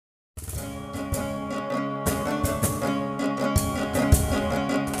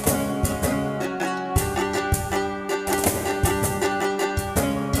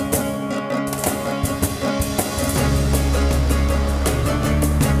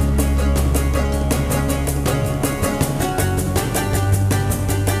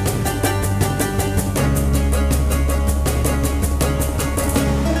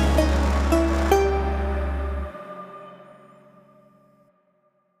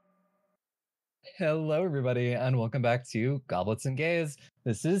Hello, everybody, and welcome back to Goblets and Gays.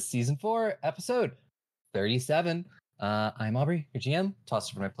 This is Season 4, Episode 37. I'm Aubrey, your GM.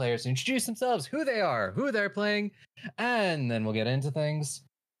 Toss it for my players to introduce themselves, who they are, who they're playing, and then we'll get into things.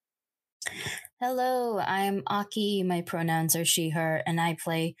 Hello, I'm Aki. My pronouns are she, her, and I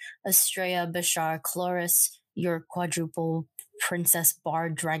play Astraea Bashar Chloris, your quadruple princess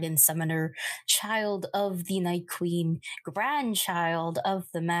bard dragon summoner, child of the Night Queen, grandchild of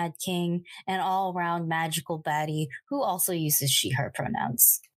the Mad King, and all-round magical baddie who also uses she, her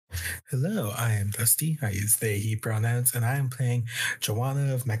pronouns. Hello, I am Dusty. I use they, he pronouns, and I am playing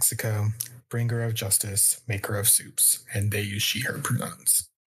Joanna of Mexico, bringer of justice, maker of soups, and they use she, her pronouns.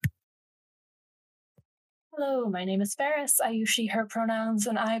 Hello, my name is Ferris. I use she, her pronouns,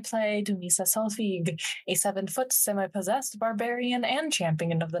 and I play Dumisa Solfig, a 7-foot semi-possessed barbarian and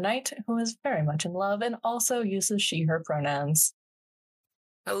champion of the night who is very much in love and also uses she, her pronouns.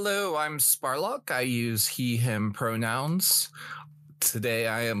 Hello, I'm Sparlock. I use he, him pronouns. Today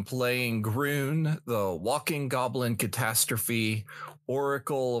I am playing Groon, the walking goblin catastrophe,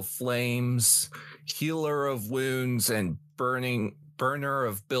 oracle of flames, healer of wounds, and burner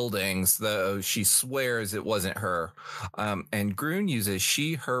of buildings, though she swears it wasn't her. And Groon uses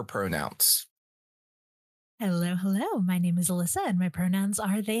she, her pronouns. Hello. My name is Alyssa, and my pronouns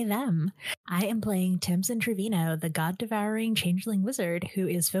are they, them. I am playing Tamsin Trevino, the god-devouring changeling wizard who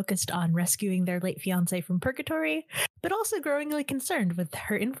is focused on rescuing their late fiancé from purgatory, but also growingly concerned with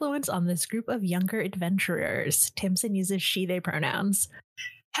her influence on this group of younger adventurers. Tamsin uses she, they pronouns.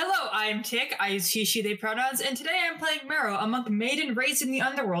 Hello, I'm Tick. I use he, she, they pronouns, and today I'm playing Marrow, a monk maiden raised in the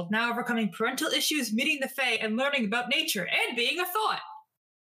underworld, now overcoming parental issues, meeting the Fae, and learning about nature, and being a thought.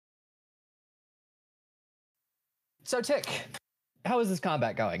 So, Tick, how is this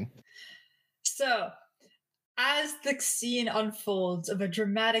combat going? So, as the scene unfolds of a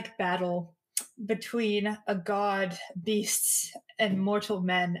dramatic battle between a god, beasts, and mortal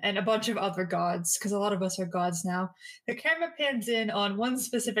men, and a bunch of other gods, because a lot of us are gods now, the camera pans in on one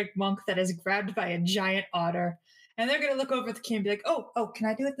specific monk that is grabbed by a giant otter, and they're going to look over at the camera and be like, oh, can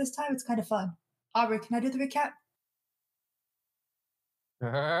I do it this time? It's kind of fun. Aubrey, can I do the recap?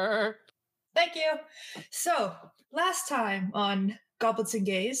 Thank you. So, last time on Goblets and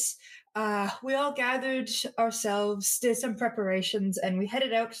Gays, we all gathered ourselves, did some preparations, and we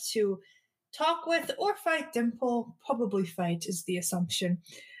headed out to talk with or fight Dyhnpol. Probably fight is the assumption.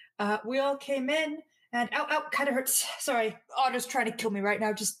 We all came in, and ow, kind of hurts. Sorry, Otter's trying to kill me right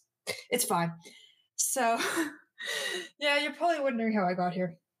now. It's fine. So, yeah, you're probably wondering how I got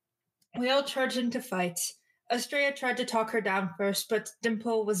here. We all charged in to fight. Astraea tried to talk her down first, but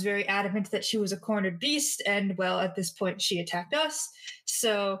Dyhnpol was very adamant that she was a cornered beast, and, well, at this point, she attacked us.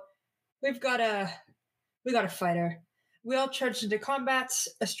 So, we got a fighter. We all charged into combat.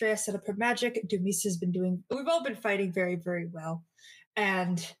 Astraea set up her magic. Dumisa's we've all been fighting very, very well.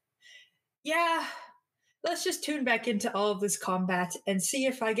 And, yeah, let's just tune back into all of this combat and see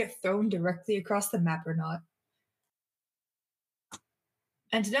if I get thrown directly across the map or not.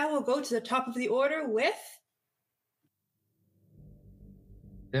 And now we'll go to the top of the order with...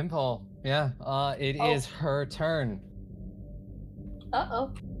 Dyhnpol, yeah, it is her turn.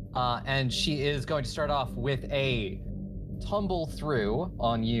 Uh-oh. And she is going to start off with a tumble through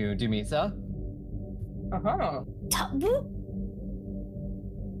on you, Dumisa. Uh-huh.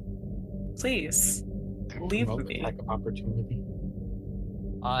 Please, leave me. Like opportunity.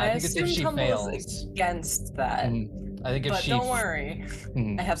 I think it's if she fails. Against that. I think if but she... don't worry.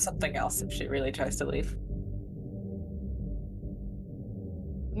 I have something else if she really tries to leave.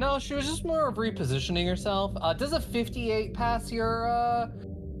 No, she was just more of repositioning herself. Does a 58 pass your,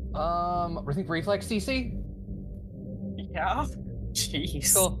 I think reflex DC? Yeah.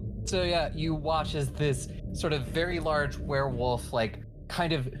 Jeez. Cool. So yeah, you watch as this sort of very large werewolf,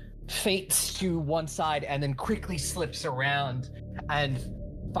 kind of faints to one side and then quickly slips around and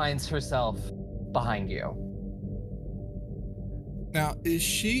finds herself behind you. Now, is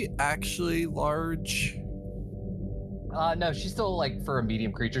she actually large? No, she's still, for a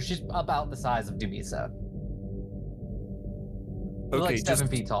medium creature, she's about the size of Dumisa. Okay, 7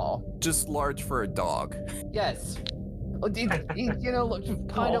 feet tall. Just large for a dog. Yes. Looks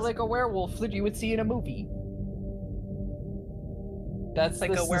kind of like a werewolf that you would see in a movie. That's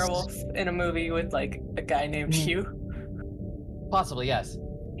like a werewolf in a movie with, a guy named Hugh? Possibly, yes.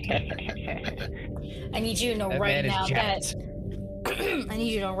 I need you to know right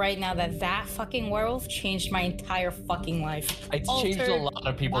now that that fucking werewolf changed my entire fucking life. It's changed a lot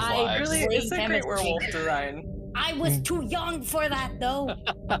of people's lives. Really, it's a great werewolf design. I was too young for that, though.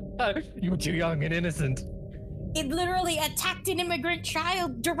 You were too young and innocent. It literally attacked an immigrant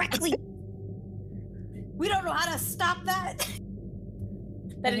child directly. We don't know how to stop that.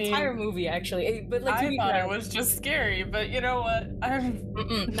 That I mean, entire movie, actually. But like, I thought it was just scary, but you know what?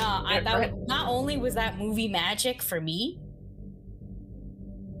 Not only was that movie magic for me,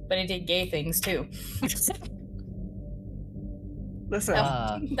 but it did gay things too. Listen,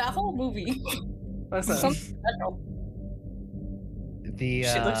 that whole movie. listen. Something special. The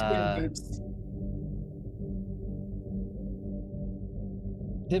She looks good in boobs.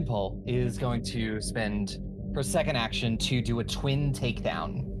 Dyhnpol is going to spend her second action to do a twin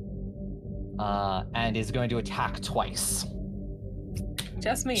takedown, and is going to attack twice.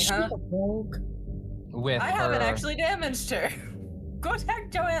 Just me, huh? With I her... haven't actually damaged her. Go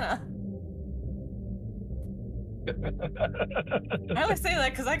attack Joanna. I always say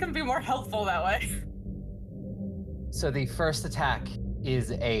that because I can be more helpful that way. So the first attack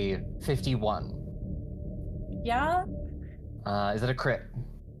is a 51. Yeah? Is it a crit?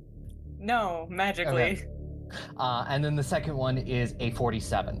 No, magically. Okay. And then the second one is a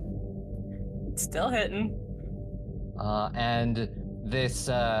 47. It's still hitting. And this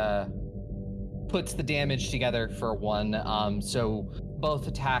puts the damage together for one. So both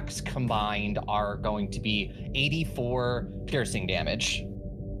attacks combined are going to be 84 piercing damage.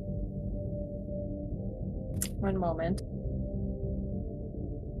 One moment.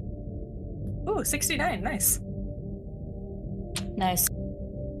 Ooh, 69. Nice. Nice.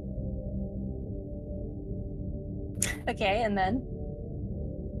 Okay, and then?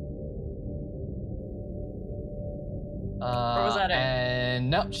 Or was that it? And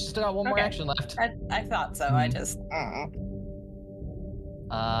no, she's still got one more Okay. action left. I thought so. I just...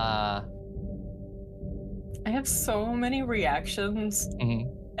 I have so many reactions,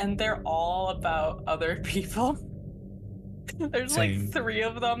 and they're all about other people. There's Same. like 3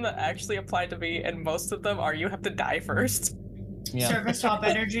 of them that actually apply to me, and most of them are you have to die first. Yeah. Service top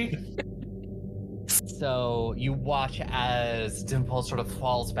energy. So you watch as Dyhnpol sort of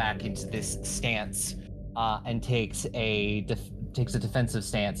falls back into this stance, and takes a defensive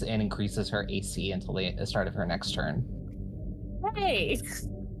stance and increases her AC until the start of her next turn. Hey!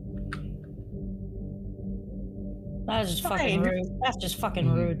 That is just fucking rude. That's just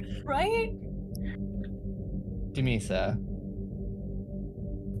fucking rude. Right? Dumisa.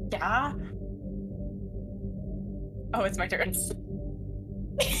 Yeah? Oh, it's my turn.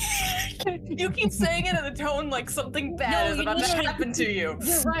 You keep saying it in a tone like something bad is about to happen to you.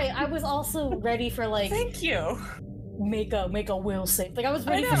 You're right. I was also ready for like Thank you. make a will save. Like I was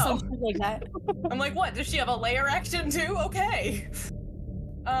ready for something like that. I'm like, what? Does she have a layer action too? Okay.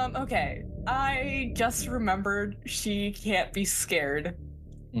 Okay. I just remembered she can't be scared.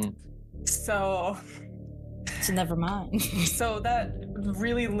 So never mind. So that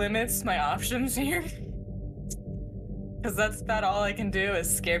really limits my options here. Because that's about all I can do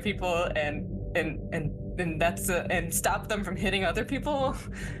is scare people and that's and stop them from hitting other people.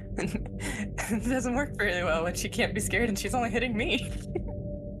 It doesn't work very well when she can't be scared and she's only hitting me.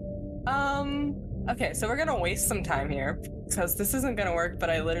 Okay, so we're gonna waste some time here because this isn't gonna work, but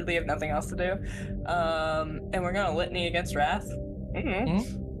I literally have nothing else to do. And we're gonna litany against Wrath.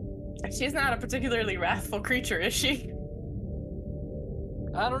 She's not a particularly wrathful creature, is she?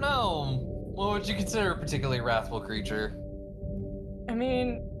 I don't know. What would you consider a particularly wrathful creature? I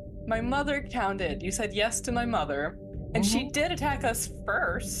mean, my mother counted. You said yes to my mother. And she did attack us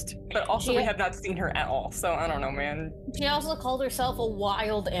first, but also we have not seen her at all. So I don't know, man. She also called herself a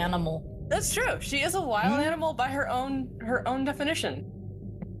wild animal. That's true. She is a wild animal by her own definition.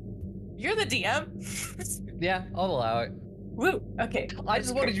 You're the DM. Yeah, I'll allow it. Woo. Okay. I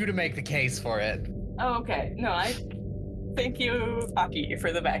just wanted you to make the case for it. Oh, okay. No, I thank you, Aki,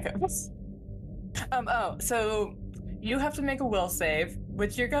 for the backups. So you have to make a will save,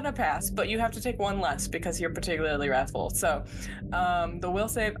 which you're gonna pass, but you have to take one less because you're particularly wrathful. So, the will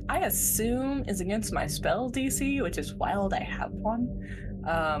save, I assume, is against my spell DC, which is wild. I have one,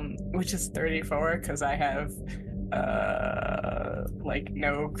 which is 34 because I have, like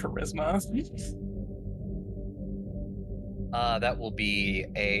no charisma. That will be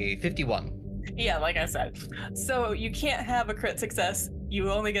a 51. Yeah, like I said. So you can't have a crit success.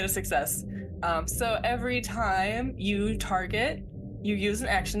 You only get a success. So every time you target, you use an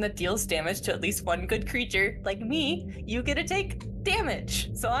action that deals damage to at least one good creature, like me, you get to take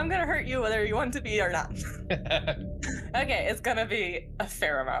damage. So I'm gonna hurt you whether you want to be or not. Okay, it's gonna be a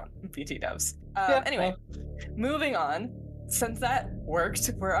fair amount, BT dubs. Anyway, moving on. Since that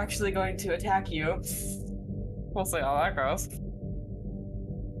worked, we're actually going to attack you. We'll see how that goes.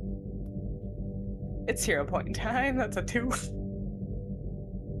 It's hero point in time, that's a 2.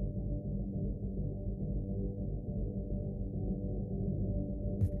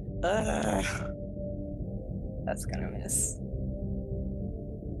 That's gonna miss.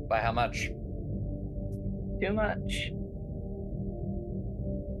 By how much? Too much.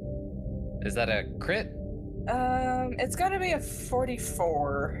 Is that a crit? It's gonna be a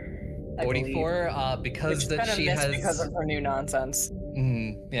 44. I 44? Because believe. that Which she missed has. because of her new nonsense.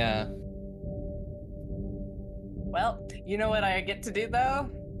 Yeah. Well, you know what I get to do though?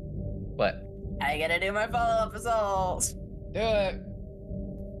 What? I get to do my follow-up assault. Do it.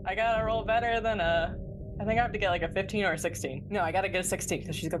 I gotta roll better than a. I think I have to get like a 15 or a 16. No, I gotta get a 16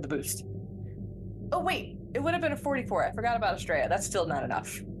 because she's got the boost. Oh wait, it would have been a 44. I forgot about Astraea. That's still not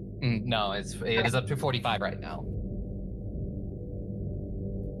enough. No, it is up to 45 right now.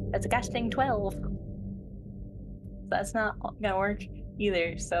 That's a gosh dang 12. That's not gonna work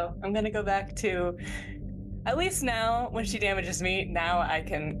either. So I'm gonna go back to. At least now, when she damages me, now I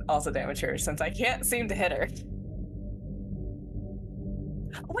can also damage her since I can't seem to hit her.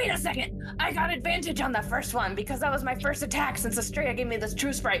 Wait a second! I got advantage on the first one because that was my first attack since Astraea gave me this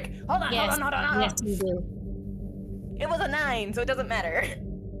true strike. Hold on. Yes, you do. It was a 9, so it doesn't matter.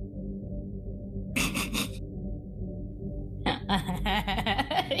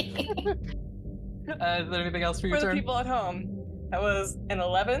 Is there anything else for your For the turn? people at home, that was an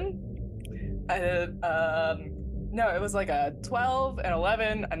 11. I did, no, it was like a 12, an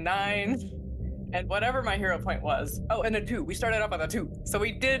 11, a 9, and whatever my hero point was. Oh, and a 2. We started off on a 2, so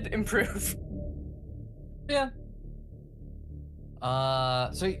we did improve. Yeah.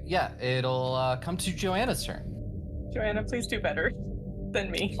 So yeah, it'll come to Joanna's turn. Joanna, please do better than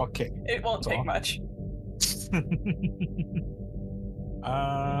me. Okay. It won't take much.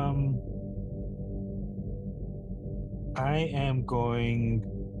 I am going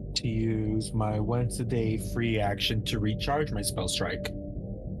to use my once a day free action to recharge my spell strike.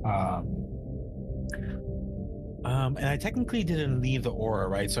 And I technically didn't leave the aura,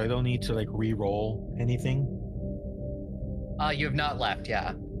 right? So I don't need to like re-roll anything. You have not left,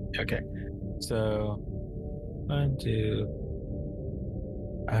 yeah. Okay. So 1, 2.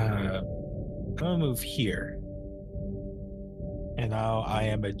 I'm gonna move here. And now I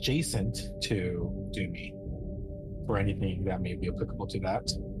am adjacent to Doomy for anything that may be applicable to that.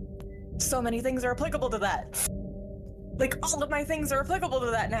 So many things are applicable to that. Like, all of my things are applicable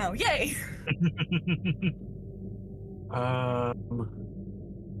to that now. Yay!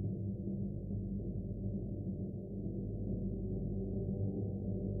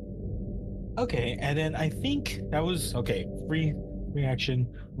 Okay, and then I think that was okay. Free action,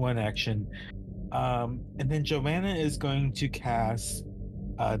 1 action. And then Joanna is going to cast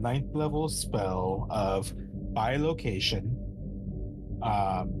a 9th level spell of bilocation.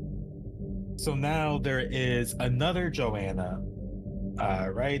 So now there is another Joanna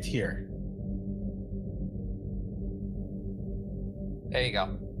right here. There you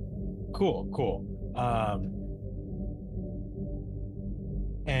go. Cool.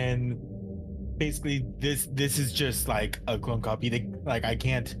 And basically this is just like a clone copy. Like I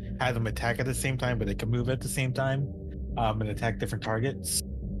can't have them attack at the same time, but they can move at the same time and attack different targets.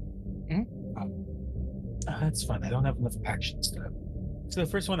 That's fun. I don't have enough action stuff. So the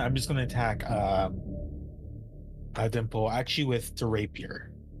first one, I'm just going to attack Dyhnpol actually with the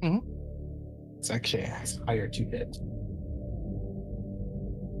rapier. It's actually higher to hit.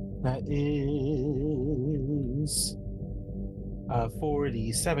 That is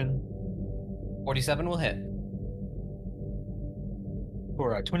 47. 47 will hit.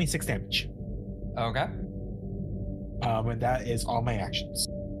 For 26 damage. Okay. And that is all my actions.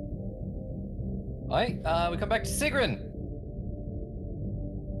 All right, we come back to Sigrun.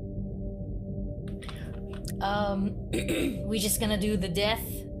 We just gonna do the death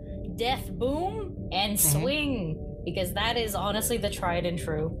boom and swing because that is honestly the tried and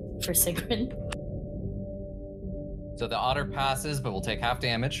true for Sigrun. So the otter passes, but will take half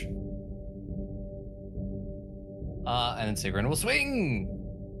damage. And then Sigrun will swing.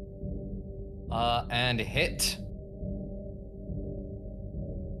 And hit.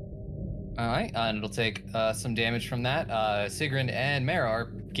 All right, and it'll take some damage from that. Sigrun and Marrow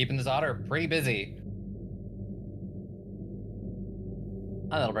are keeping this otter pretty busy.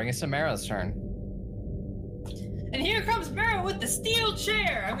 And that'll bring us to Marrow's turn. And here comes Marrow with the steel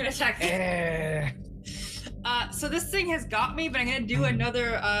chair. I'm gonna attack. So this thing has got me, but I'm gonna do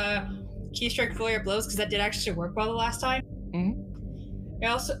another key strike flurry of blows because that did actually work well the last time. I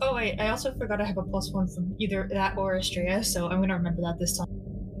also forgot I have a +1 from either that or Astraea, so I'm gonna remember that this time.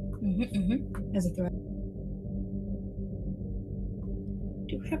 As a threat.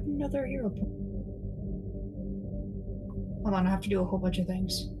 Do I have another hero point? Hold on, I have to do a whole bunch of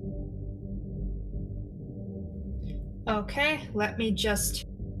things. Okay, let me just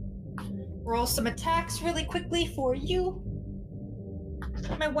roll some attacks really quickly for you,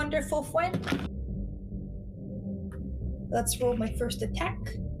 my wonderful friend. Let's roll my first attack.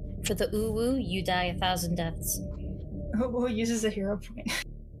 For the uwu, you die 1,000 deaths. Who uses a hero point?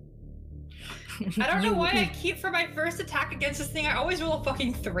 I don't know why I keep for my first attack against this thing, I always roll a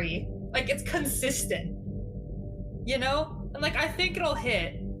fucking 3. Like, it's consistent. You know? And like, I think it'll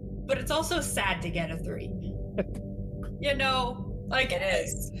hit, but it's also sad to get a 3. You know? Like, It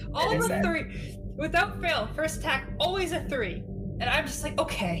is. all It of is the sad. 3, without fail, first attack, always a 3. And I'm just like,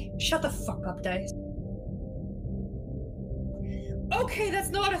 okay, shut the fuck up, dice. Okay, that's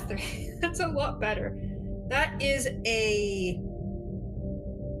not a 3. That's a lot better. That is a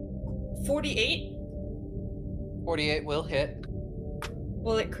 48. 48 will hit.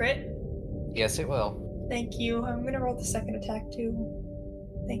 Will it crit? Yes, it will. Thank you. I'm gonna roll the second attack too.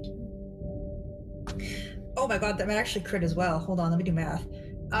 Thank you. Oh my god, that might actually crit as well. Hold on, let me do math.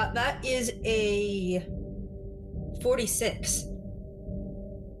 That is a 46.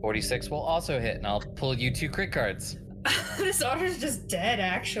 46 will also hit, and I'll pull you 2 crit cards. This otter's just dead,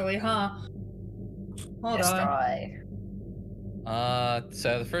 actually, huh? Hold on. Destroy.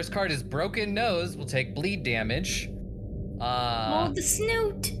 So the first card is Broken Nose, will take bleed damage. Oh, the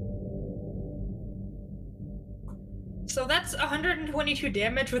snoot! So that's 122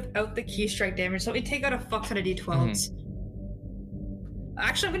 damage without the key strike damage. So we take out a fuck ton of d12s.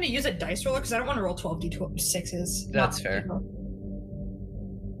 Actually, I'm going to use a dice roller because I don't want to roll 12 d6s. That's fair.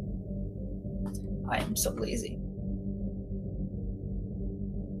 I am so lazy.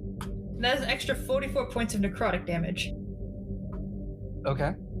 That is an extra 44 points of necrotic damage.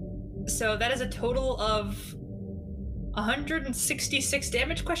 Okay. So that is a total of 166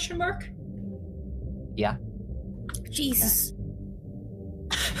 damage, question mark? Yeah. Jesus.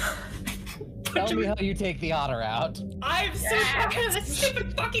 Tell me how you take the otter out. I'm so tired of this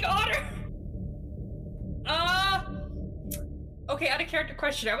stupid fucking otter! Okay, out of character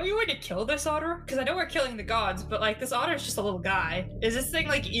question, are we going to kill this otter? Because I know we're killing the gods, but like, this otter is just a little guy. Is this thing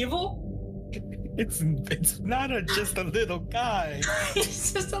like evil? It's not just a little guy.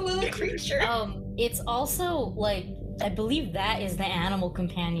 It's just a little creature. It's also like I believe that is the animal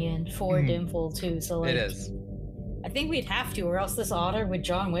companion for Dyhnpol too. So like, It is. I think we'd have to, or else this otter would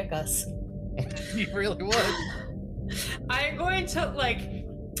John Wick us. You really would. I'm going to like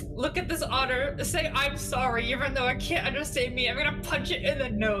look at this otter, say I'm sorry, even though I can't understand me. I'm gonna punch it in the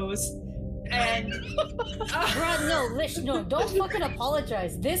nose. And Bruh, no, don't fucking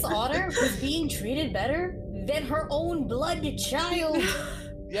apologize. This otter was being treated better than her own blood child.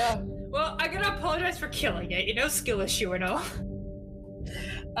 Yeah. well, I'm gonna apologize for killing it, you know, skill issue and all.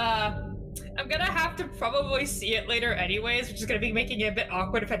 I'm gonna have to probably see it later anyways, which is gonna be making it a bit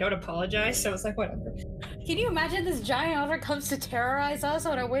awkward if I don't apologize, so it's like, whatever. Can you imagine this giant otter comes to terrorize us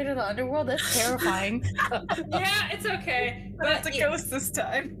on our way to the underworld? That's terrifying. Yeah, it's okay. But it's a ghost this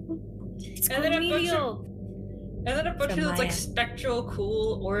time. It's And then a bunch of- Cornelio. And then a bunch of those like Maya. spectral,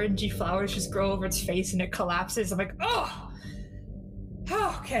 cool, orangey flowers just grow over its face and it collapses. I'm like, oh!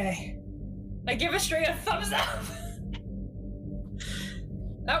 Okay. I give Astraea a thumbs up!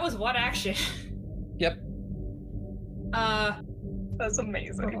 That was one action. Yep. That's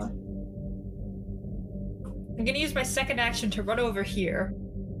amazing. Hold on. I'm gonna use my second action to run over here.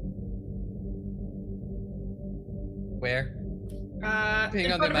 Where? Being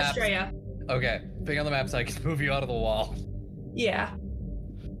In on front the of map. Astraea. Okay. Being on the map so I can move you out of the wall. Yeah.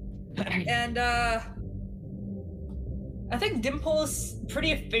 And I think Dyhnpol's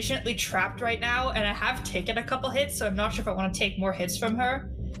pretty efficiently trapped right now, and I have taken a couple hits, so I'm not sure if I want to take more hits from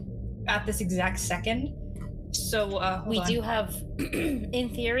her at this exact second. So hold We on. do have, in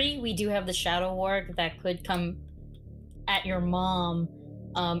theory, we do have the shadow ward that could come at your mom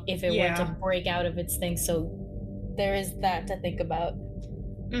if it were Yeah. to break out of its thing. So there is that to think about.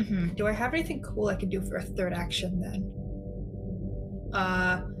 Mm-hmm. Do I have anything cool I can do for a third action then?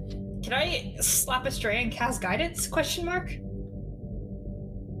 Can I slap Astraea and cast guidance? Question mark.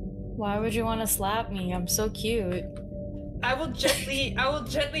 Why would you want to slap me? I'm so cute. I will gently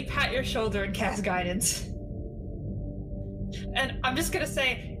pat your shoulder and cast guidance. And I'm just gonna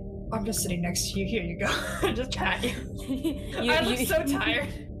say, I'm just sitting next to you. Here you go. Just pat you. I look so tired.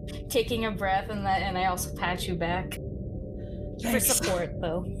 Taking a breath and I also pat you back. For Thanks. support,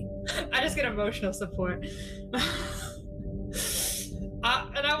 though. I just get emotional support.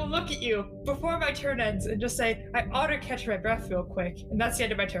 And I will look at you before my turn ends and just say, I ought to catch my breath real quick. And that's the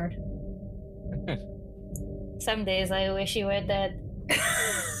end of my turn. Some days I wish you were dead.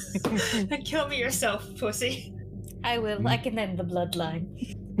 Then kill me yourself, pussy. I will. I can end the bloodline.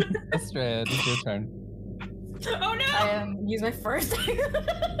 Astraea, it's your turn. Oh no! I use my first.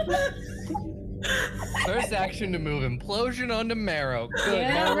 First action to move implosion onto Marrow. Good.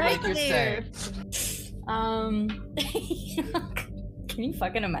 Yeah, Now right make your there. save. Can you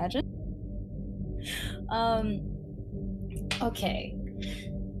fucking imagine? Okay.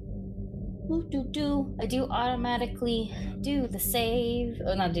 I do automatically do the save.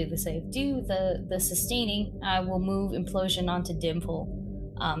 Oh, not do the save. Do the sustaining. I will move implosion onto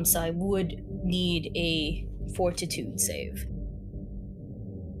Dyhnpol. So I would need a fortitude save.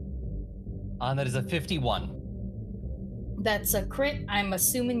 That is a 51. That's a crit. I'm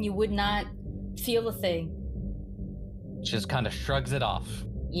assuming you would not feel a thing. Just kind of shrugs it off.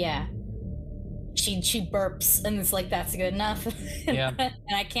 Yeah. She burps and it's like that's good enough. Yeah. And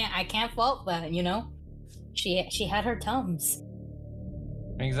I can't fault that, you know? She had her Tums.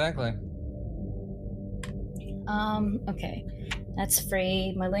 Exactly. Okay. That's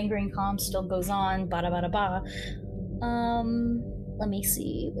free. My lingering calm still goes on. Bada bada ba. Let me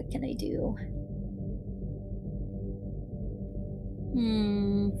see. What can I do?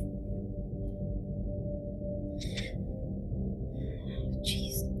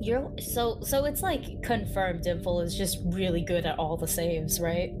 Jeez. So it's like confirmed Dyhnpol is just really good at all the saves,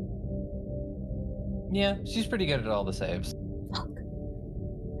 right? Yeah, she's pretty good at all the saves. Fuck.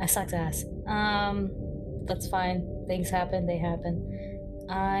 I sucked ass. That's fine. Things happen, they happen.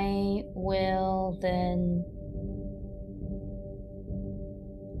 I will then...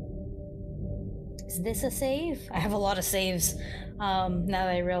 Is this a save? I have a lot of saves. Now that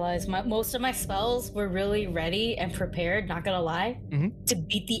I realize most of my spells were really ready and prepared, not gonna lie, to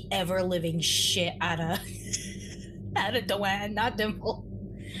beat the ever-living shit out of Dyhnpol, not Dyhnpol.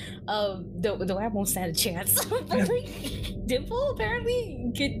 Dyhnpol won't stand a chance. But like, Dyhnpol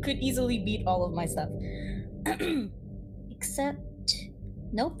apparently could easily beat all of my stuff. Except...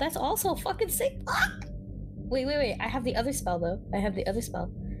 Nope, that's also fucking sick. Fuck! Wait. I have the other spell, though.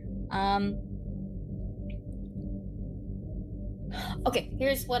 Okay,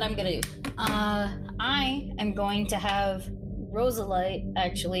 here's what I'm gonna do. I am going to have Rosalite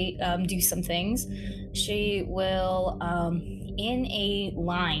actually do some things. She will, in a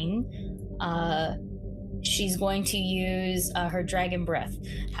line, she's going to use her Dragon Breath.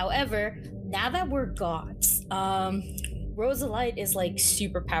 However, now that we're gods, Rosalite is like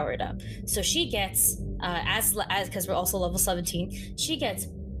super powered up. So she gets, as because we're also level 17, she gets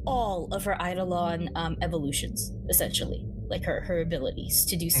all of her Eidolon evolutions, essentially. Like her abilities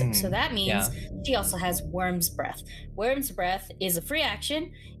to do so. So that means she also has Worm's Breath. Worm's Breath is a free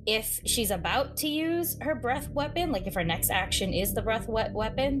action. If she's about to use her breath weapon, like if her next action is the breath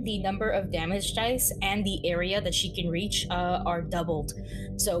weapon, the number of damage dice and the area that she can reach are doubled.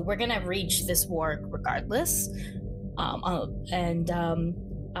 So we're gonna reach this warg regardless. I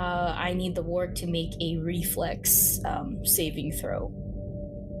need the warg to make a reflex saving throw.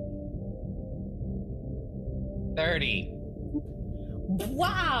 30.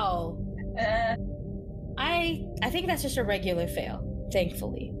 Wow! I think that's just a regular fail,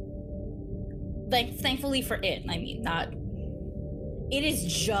 thankfully. Like, thankfully for it, I mean, not... It is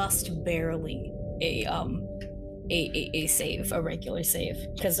just barely a save, a regular save,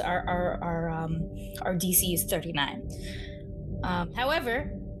 because our DC is 39.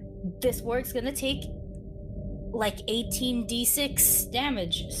 However, this warg's gonna take like 18 d6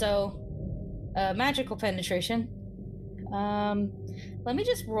 damage, so magical penetration. Let me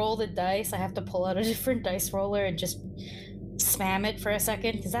just roll the dice. I have to pull out a different dice roller and just spam it for a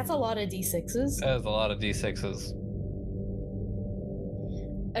second, because that's a lot of d6s. That is a lot of d6s.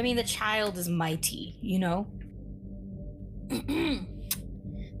 I mean, the child is mighty, you know?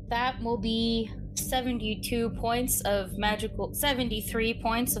 That will be 73 points of magical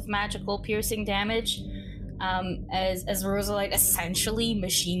piercing damage, as Rosalite essentially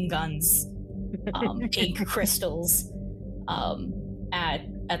machine guns pink crystals at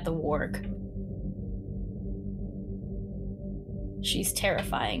the warg. She's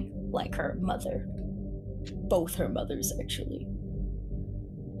terrifying, like her mother. Both her mothers, actually.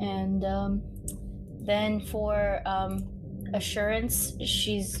 And then for assurance,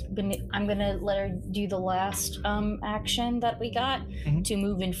 I'm gonna let her do the last action that we got to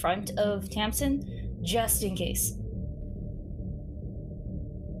move in front of Tamsin, just in case.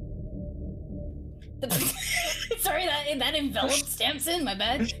 Sorry, that envelops Tamsin. My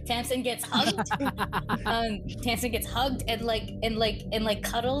bad. Tamsin gets hugged. Tamsin gets hugged and like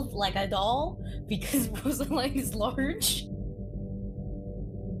cuddled like a doll because Rosalite is large.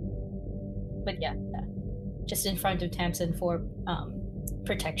 But yeah, just in front of Tamsin for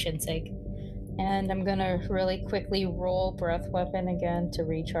protection's sake. And I'm gonna really quickly roll breath weapon again to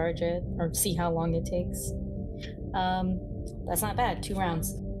recharge it or see how long it takes. That's not bad. 2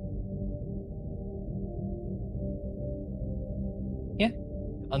 rounds.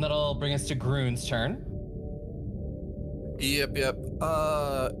 And that'll bring us to Groon's turn. Yep.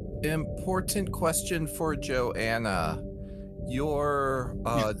 Important question for Joanna. Your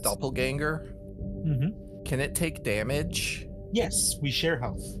doppelganger, can it take damage? Yes, we share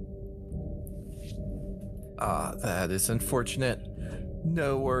health. That is unfortunate.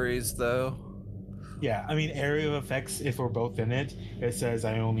 No worries, though. Yeah, I mean, area of effects, if we're both in it, it says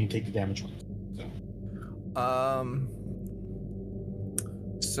I only take the damage once.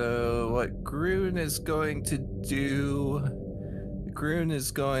 So what Groon is going to do...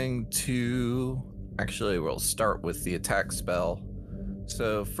 Actually, we'll start with the attack spell.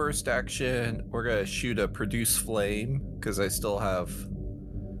 So first action, we're going to shoot a Produce Flame, because I still have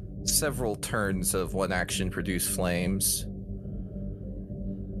several turns of one action Produce Flames.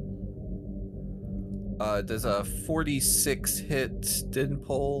 Does a 46 hit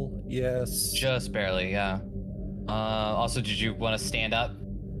Dyhnpol? Yes. Just barely, yeah. Also, did you want to stand up?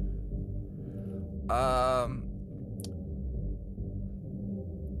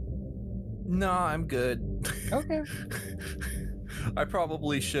 No, I'm good. Okay. I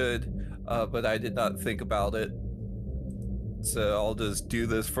probably should, but I did not think about it. So I'll just do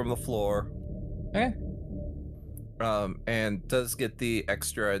this from the floor. Okay. And does get the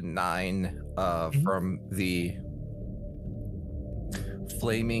extra 9 from the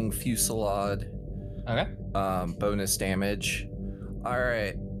Flaming Fusillade. Okay. Bonus damage. All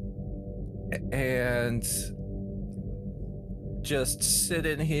right. And just sit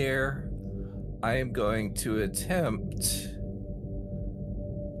in here. I am going to attempt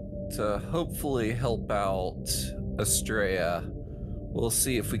to hopefully help out Astraea. We'll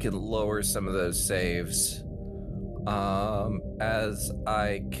see if we can lower some of those saves. As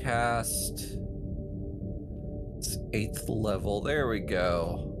I cast... It's 8th level. There we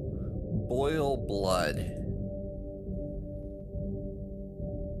go. Boil Blood.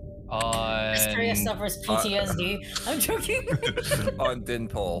 Astraea suffers PTSD. I'm joking. On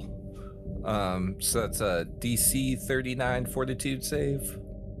Dyhnpol. So that's a DC 39 Fortitude save.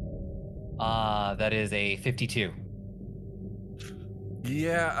 That is a 52.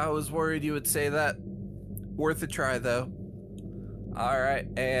 Yeah, I was worried you would say that. Worth a try, though. All right,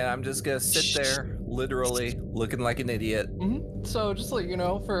 and I'm just gonna sit there, literally looking like an idiot. So just to let you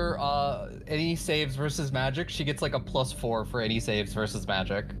know, for any saves versus magic, she gets like a +4 for any saves versus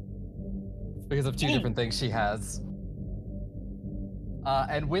magic. Because of 2 different things she has.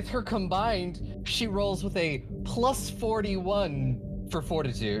 And with her combined, she rolls with a +41 for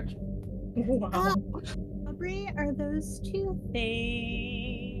Fortitude. Aubrey, are those 2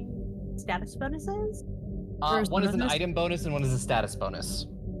 things status bonuses? One is an item bonus and one is a status bonus.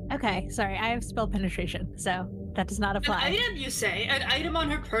 Okay, sorry, I have spell penetration, so that does not apply. An item, you say? An item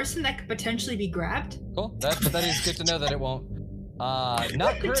on her person that could potentially be grabbed? Cool. But that is good to know that it won't.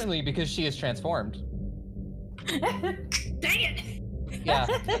 Not currently because she is transformed. Dang it! Yeah.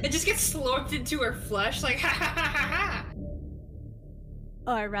 It just gets slurped into her flesh, like ha ha ha ha ha.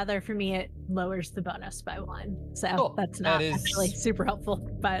 Or rather, for me, it lowers the bonus by 1. So Cool. that's not That is- actually super helpful,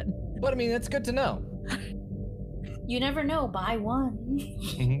 but... But I mean, that's good to know. You never know. Buy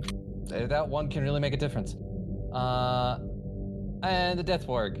 1. That 1 can really make a difference. And the Death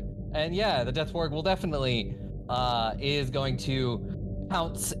Warg. And yeah, the Death Warg will definitely is going to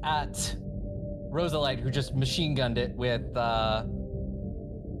pounce at Rosalite, who just machine gunned it with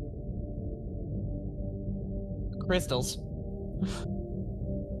crystals.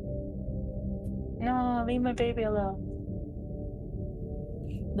 No, leave my baby alone.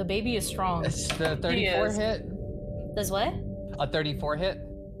 The baby is strong. It's the 34 is. hit. Does what? A 34 hit.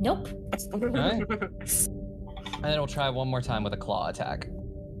 Nope. Alright. And then we'll try one more time with a claw attack.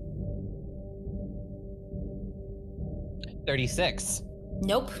 36.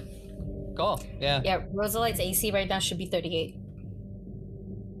 Nope. Cool. Yeah. Yeah, Rosalite's AC right now should be 38.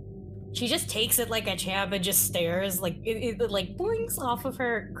 She just takes it like a champ and just stares, like it like blinks off of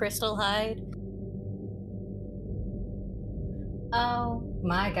her crystal hide. Oh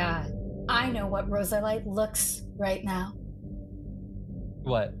my god. I know what Rosalite looks right now.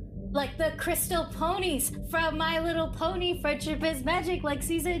 What? Like the crystal ponies from My Little Pony Friendship is Magic, like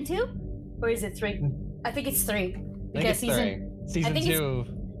season 2? Or is it 3? I think it's 3. I think Because it's season think 2.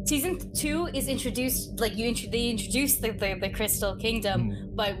 Season 2 is introduced, like they introduced the Crystal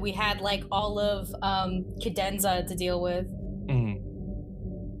Kingdom, but we had like all of Cadenza to deal with.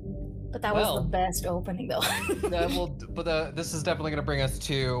 But that was the best opening though. This is definitely going to bring us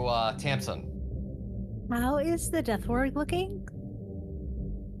to Tamsin. How is the Death Warg looking?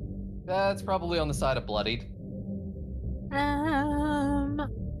 That's probably on the side of bloodied.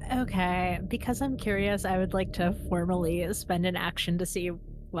 Okay, because I'm curious, I would like to formally spend an action to see,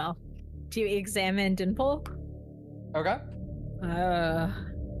 well, to examine Dyhnpol. Okay.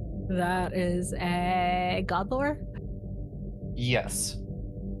 That is a god lore. Yes.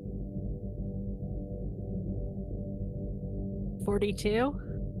 42.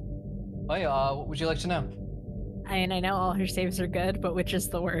 Oh, yeah, what would you like to know? I mean, I know all her saves are good, but which is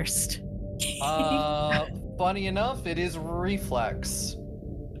the worst? Funny enough, it is reflex.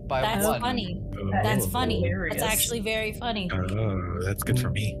 By That's one. funny. Oh. That's funny. hilarious. That's actually very funny. Oh, that's good for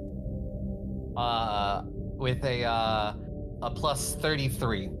me. With a plus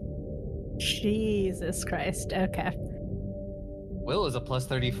 33. Jesus Christ. Okay. Will is a plus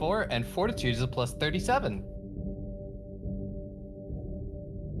 34, and Fortitude is a plus 37.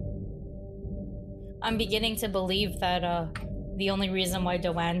 I'm beginning to believe that the only reason why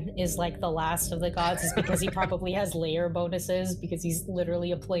Doan is like the last of the gods is because he probably has layer bonuses because he's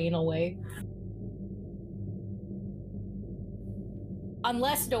literally a plane away.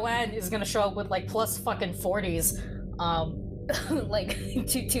 Unless Doan is gonna show up with like plus fucking 40s, like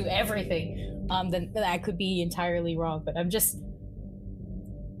to everything, then that could be entirely wrong. But I'm just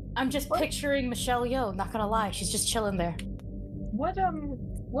picturing Michelle Yeoh. Not gonna lie, she's just chilling there. What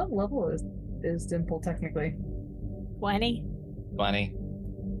level is Dyhnpol technically? 20. 20.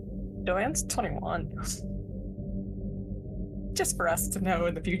 Joanne's 21. Just for us to know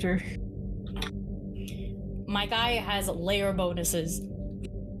in the future. My guy has layer bonuses.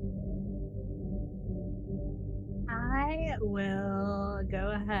 I will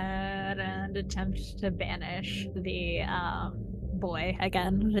go ahead and attempt to banish the boy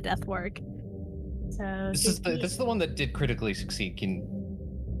again, the death work. So This is the one that did critically succeed.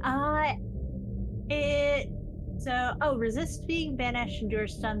 resist being banished, endure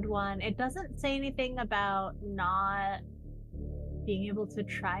stunned 1. It doesn't say anything about not being able to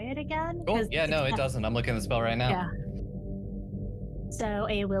try it again. Oh, yeah, no, it doesn't. I'm looking at the spell right now. Yeah. So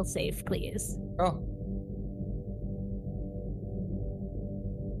a will save, please. Oh.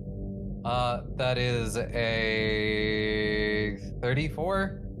 That is a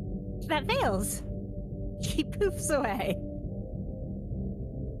 34. That fails. He poofs away.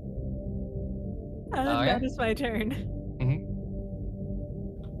 Okay. That is my turn.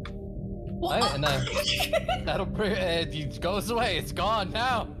 Right, and that'll bring it goes away. It's gone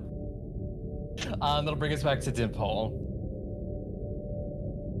now. That'll bring us back to Dyhnpol.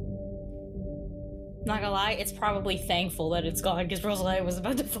 Not gonna lie, it's probably thankful that it's gone because Rosalia was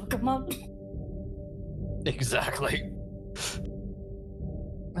about to fuck him up. Exactly.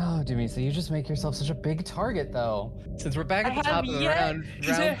 Oh, Dumisa, you just make yourself such a big target, though. Since we're back at the top of the round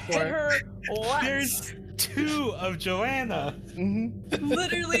four. There's 2 of Joanna.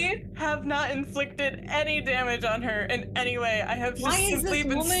 Literally have not inflicted any damage on her in any way. I have Why just is simply this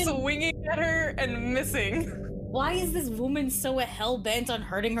been woman- swinging at her and missing. Why is this woman so hell-bent on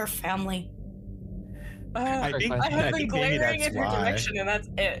hurting her family? I think I have been think maybe glaring that's in her why. direction, and that's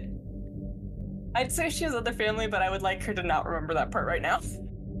it. I'd say she has other family, but I would like her to not remember that part right now.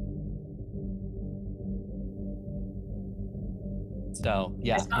 So,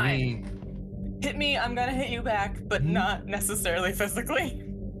 yeah, It's fine. Hit me, I'm gonna hit you back, but not necessarily physically.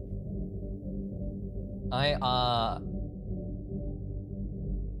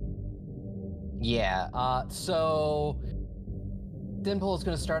 So Dyhnpol is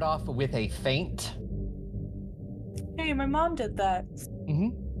going to start off with a feint. Hey, my mom did that.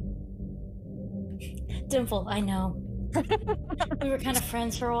 Dyhnpol, I know. We were kind of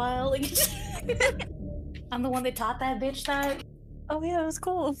friends for a while. Like, I'm the one that taught that bitch that. Oh yeah, it was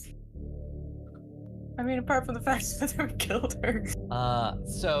cool. I mean, apart from the fact that we killed her.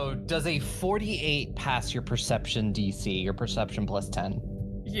 So does a 48 pass your perception DC, your perception plus 10?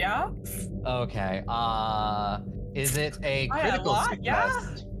 Yeah? Okay. Is it a critical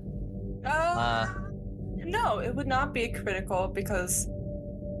success? No, it would not be a critical because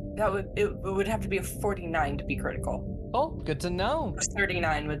it would have to be a 49 to be critical. Oh, good to know.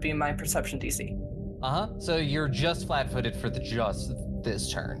 39 would be my perception DC. So you're just flat-footed for just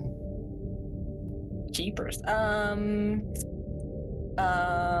this turn. Jeepers. Hang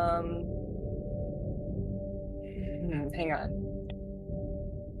on.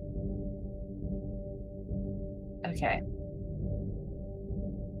 Okay.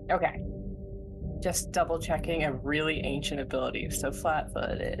 Just double checking a really ancient ability. So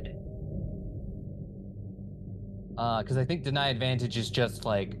flat-footed. Because I think deny advantage is just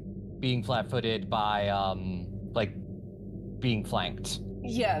like being flat-footed by like being flanked.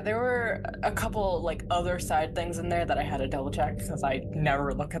 Yeah, there were a couple like other side things in there that I had to double check because I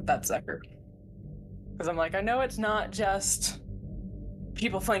never look at that sucker. Because I'm like, I know it's not just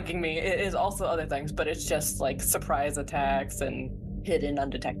people flanking me. It is also other things, but it's just like surprise attacks and hidden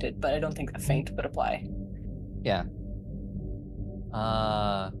undetected. But I don't think the feint would apply. Yeah.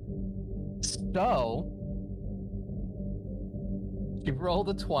 So you rolled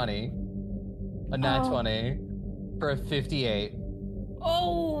a 20, a nat 20 for a 58.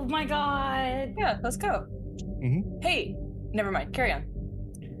 Oh my god. Yeah, let's go. Mm-hmm. Hey, never mind. Carry on.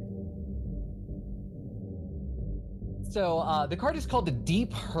 So the card is called the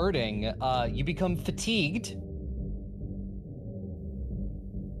Deep Hurting. You become fatigued.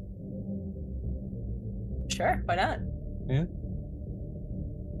 Sure, why not? Yeah.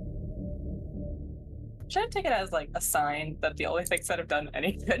 Should I take it as like a sign that the only things that have done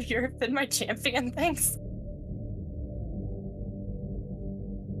any good here have been my champion things?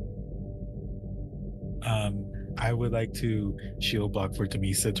 I would like to shield block for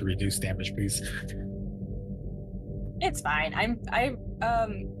Demisa to reduce damage, please. It's fine. I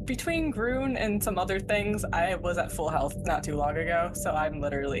between Groon and some other things, I was at full health not too long ago, so I'm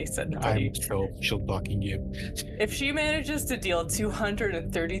literally sitting pretty. I'm shield blocking you. If she manages to deal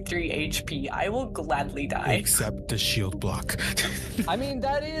 233 HP, I will gladly die. Except the shield block. I mean,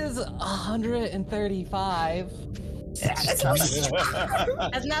 that is 135. That's nothing.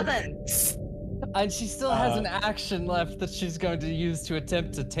 That's nothing. And she still has an action left that she's going to use to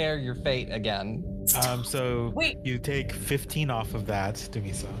attempt to tear your fate again. So Wait. you take 15 off of that,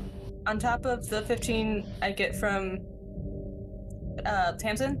 Demisa. On top of the 15 I get from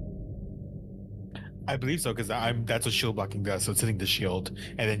Tamsin? I believe so, because that's what shield blocking does. So it's hitting the shield,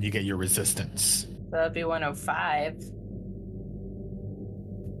 and then you get your resistance. That'd be 105.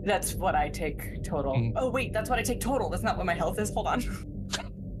 That's what I take total. Mm. Oh wait, that's what I take total. That's not what my health is. Hold on.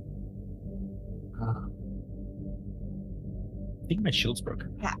 I think my shield's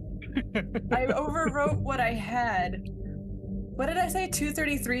broken. I overwrote what I had. What did I say?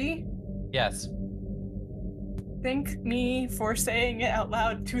 233? Yes. Thank me for saying it out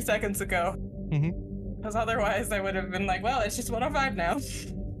loud 2 seconds ago. Mm-hmm. Because otherwise I would have been like, well, it's just 105 now.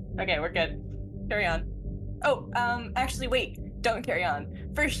 Okay, we're good. Carry on. Oh, actually, wait. Don't carry on.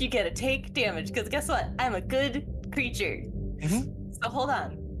 First, you get to take damage, because guess what? I'm a good creature. Mm-hmm. So hold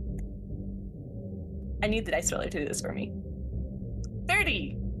on. I need the dice roller to do this for me.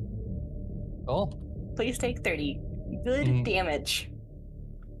 30! Cool. Please take 30. Good damage.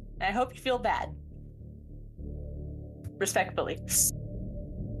 And I hope you feel bad. Respectfully.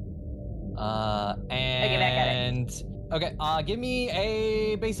 And okay, give me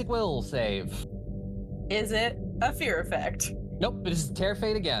a basic will save. Is it a fear effect? Nope, it is tear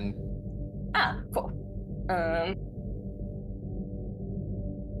fate again. Ah, cool.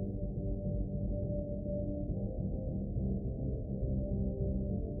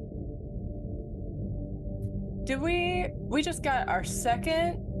 Did we just got our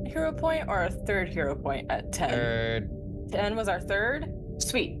second hero point or our third hero point at 10? Third. 10 was our third?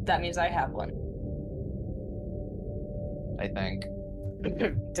 Sweet, that means I have one. I think.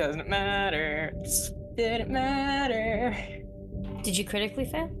 Doesn't matter. Didn't matter. Did you critically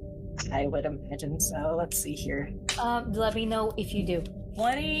fail? I would imagine so. Let's see here. Let me know if you do.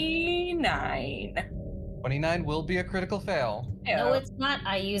 29. 29 will be a critical fail. No, it's not.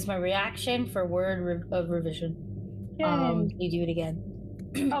 I use my reaction for word of revision. You do it again.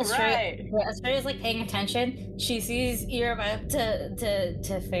 All right. Astrea's like paying attention. She sees you're about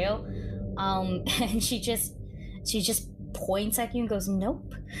to fail, and she just points at you and goes,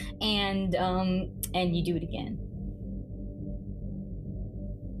 "Nope," and you do it again.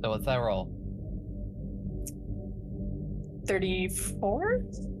 So what's that roll? 34?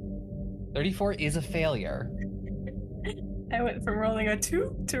 34 is a failure. I went from rolling a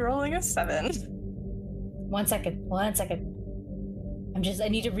 2 to rolling a 7. 1 second. I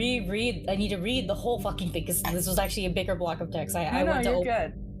need to reread the whole fucking thing, because this was actually a bigger block of text. I went to you're open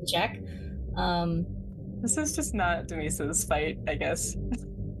good. the check. This is just not Demisa's fight, I guess.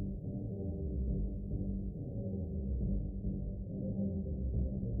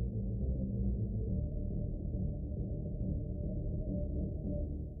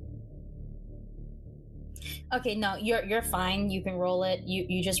 Okay, no, you're fine. You can roll it.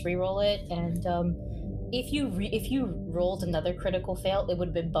 You just re-roll it, and if you rolled another critical fail, it would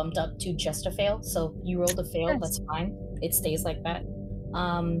have been bumped up to just a fail. So you rolled a fail, that's fine. It stays like that.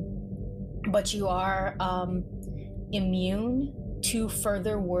 But you are immune to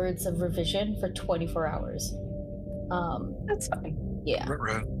further words of revision for 24 hours. That's fine. Yeah.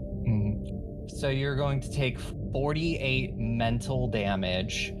 So you're going to take 48 mental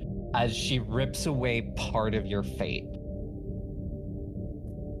damage as she rips away part of your fate.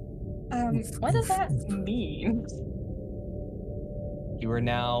 What does that mean? You are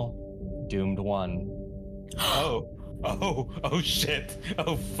now doomed 1. Oh shit.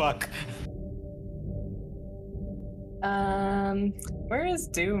 Oh fuck. Where is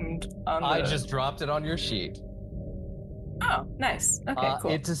doomed on the... I just dropped it on your sheet. Oh, nice. Okay,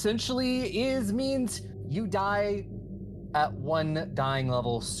 cool. It essentially means you die at 1 dying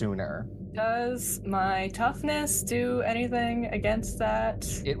level sooner. Does my toughness do anything against that?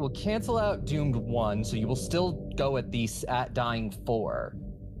 It will cancel out doomed 1, so you will still go at dying 4.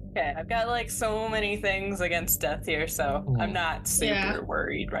 Okay, I've got like so many things against death here, so I'm not super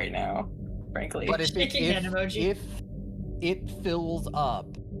worried right now, frankly. But if it fills up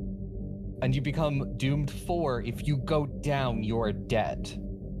and you become doomed 4, if you go down, you're dead.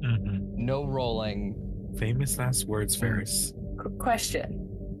 Mm-hmm. No rolling. Famous last words, Ferris. Question.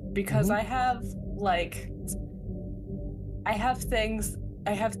 Because I have things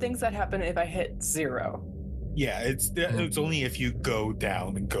that happen if I hit 0. Yeah, it's only if you go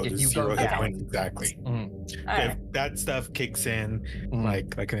down and go to 0 hit points exactly. If that stuff kicks in,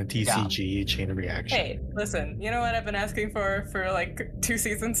 like in a TCG chain of reaction. Hey, listen, you know what I've been asking for like 2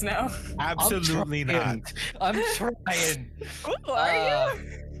 seasons now? Absolutely not. I'm trying. Ooh, are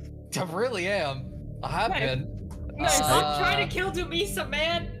you? I really am. I have been. No, stop trying to kill Dumisa,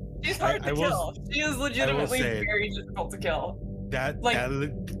 man. She's hard to kill. She is legitimately very difficult to kill.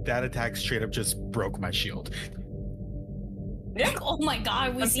 That attack straight up just broke my shield. Yeah. Oh my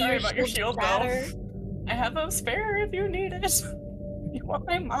god, we I'm see sorry your about your shield shatter. though. I have a spare if you need it. You want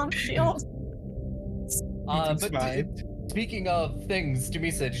my mom's shield? Speaking of things,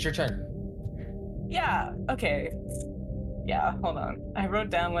 Dumisa, it's your turn. Yeah, okay. Yeah, hold on. I wrote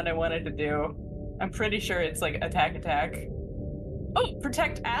down what I wanted to do. I'm pretty sure it's like attack. Oh,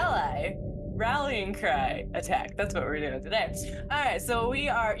 protect ally. Rallying cry attack. That's what we're doing today. Alright, so you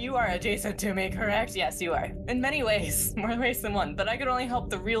are adjacent to me, correct? Yes, you are. In many ways. More ways than one. But I could only help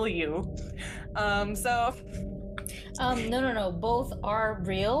the real you. No. Both are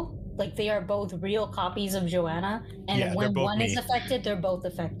real. Like, they are both real copies of Joanna. And when one is affected, they're both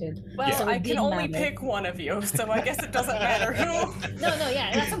affected. Well, so I can only pick one of you, so I guess it doesn't matter who. No,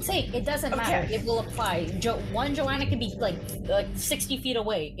 that's what I'm saying. It doesn't matter. It will apply. One Joanna can be like 60 feet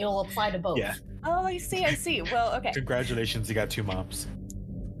away. It will apply to both. Yeah. Oh, I see. Well, okay. Congratulations, you got 2 moms.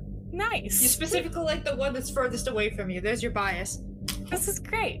 Nice. You specifically like the one that's furthest away from you. There's your bias. This is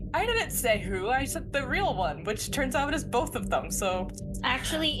great. I didn't say who, I said the real one, which turns out is both of them, so...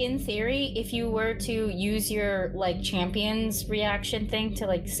 Actually, in theory, if you were to use your, champions reaction thing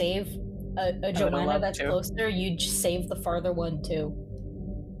to, save a Joanna that's closer, you'd just save the farther one, too.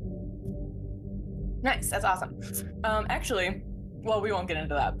 Nice, that's awesome. Actually, well, we won't get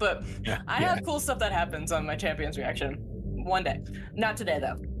into that, but I have cool stuff that happens on my champion's reaction. One day. Not today,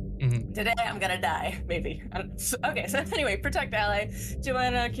 though. Today I'm gonna die, maybe. Okay, so anyway, protect ally.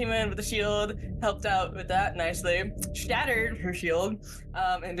 Joanna came in with a shield, helped out with that nicely, shattered her shield,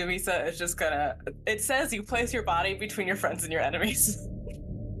 and Dumisa is just gonna... It says you place your body between your friends and your enemies.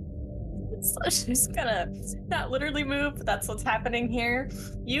 So she's gonna not literally move, but that's what's happening here.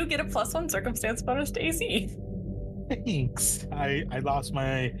 You get a +1 circumstance bonus to AC. Thanks. I lost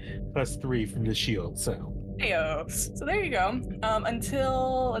my +3 from the shield, so... Heyo. So there you go.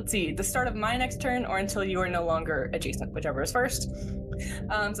 Until, let's see, the start of my next turn or until you are no longer adjacent, whichever is first.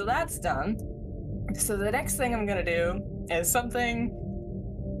 So that's done. So the next thing I'm gonna do is something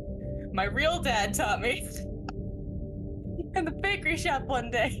my real dad taught me in the bakery shop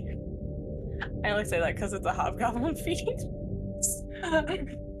one day. I only say that because it's a hobgoblin feat.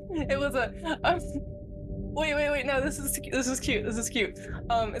 It was Wait, no, this is cute.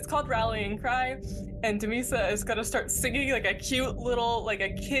 It's called Rallying Cry, and Dumisa is gonna start singing like a cute little, like a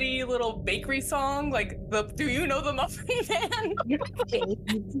kitty little bakery song, like do you know the Muffin Man?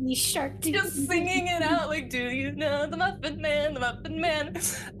 Shark. Just singing it out, like, do you know the Muffin Man, the Muffin Man?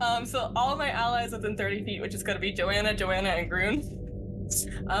 So all my allies within 30 feet, which is gonna be Joanna, and Groon,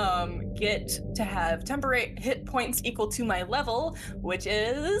 get to have temporary hit points equal to my level, which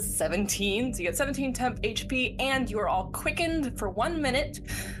is 17. So you get 17 temp HP, and you are all quickened for 1 minute,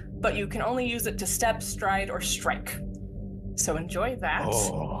 but you can only use it to step, stride, or strike. So enjoy that.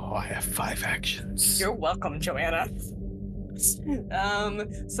 Oh, I have 5 actions. You're welcome, Joanna.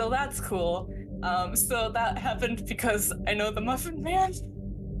 So that's cool. So that happened because I know the Muffin Man.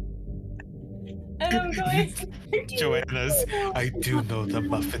 And I'm going Joanna's, I do know the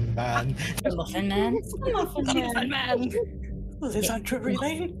Muffin Man. The Muffin Man? The Muffin Man. Lysandra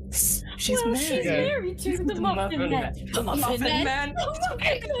Lane. She's Well, married. she's married to the Muffin Man. The Muffin Man.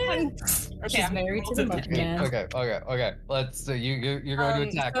 Okay, she's married to the Muffin Man. Okay. Let's. You're going to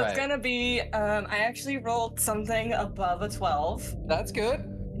attack, so right? it's gonna be. I actually rolled something above a 12. That's good.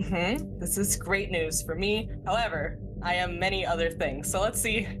 This is great news for me. However, I am many other things. So let's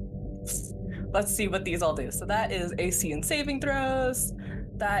see. Let's see what these all do. So that is AC and saving throws.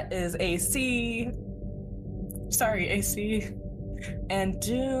 That is AC. Sorry, AC. And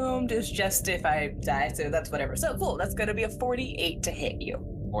doomed is just if I die, so that's whatever. So cool, that's gonna be a 48 to hit you.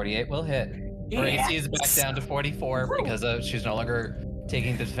 48 will hit. Her AC is back down to 44 because she's no longer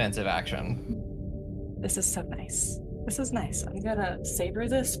taking the defensive action. This is so nice. This is nice. I'm gonna savor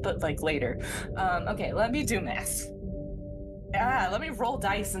this, but like later. Okay, let me do math. Let me roll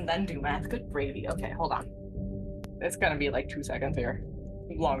dice and then do math. Good gravy. Okay, hold on. It's gonna be like 2 seconds here.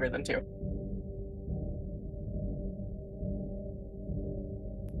 Longer than 2.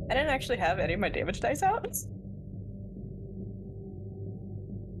 I didn't actually have any of my damage dice out.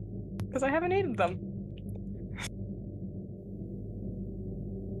 Because I haven't needed them.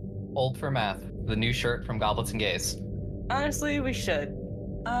 Old for math. The new shirt from Goblets and Gays. Honestly, we should.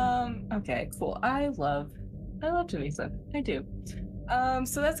 Okay, cool. I love Tamisa. I do.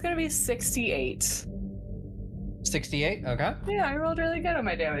 So that's gonna be 68. 68? Okay. Yeah, I rolled really good on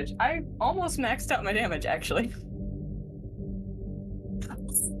my damage. I almost maxed out my damage, actually.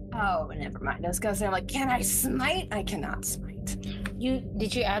 Oh, never mind. I was gonna say, I'm like, can I smite? I cannot smite.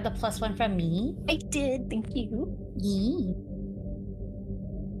 Did you add the +1 from me? I did, thank you. Yee.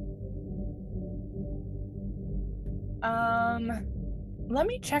 Let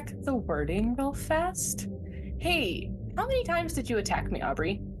me check the wording real fast. Hey, how many times did you attack me,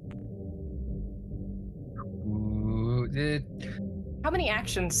 Aubrey? How many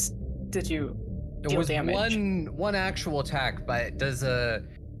actions did you deal damage? One actual attack, but does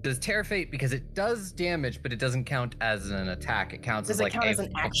Terra Fate, because it does damage, but it doesn't count as an attack. It counts Does as it like count as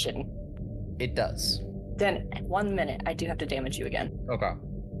an action? It does. Then 1 minute, I do have to damage you again. Okay.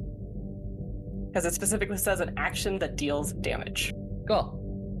 Because it specifically says an action that deals damage. Cool.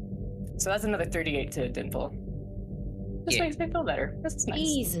 So that's another 38 to Dyhnpol. This makes me feel better. This is nice.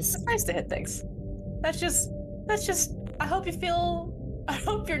 Jesus. It's nice to hit things. That's just, I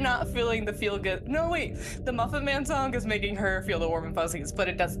hope you're not feeling the feel good. No, wait. The Muffin Man song is making her feel the warm and fuzzies, but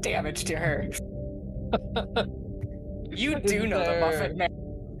it does damage to her. You do know the Muffin Man.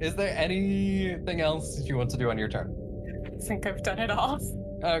 Is there anything else that you want to do on your turn? I think I've done it all.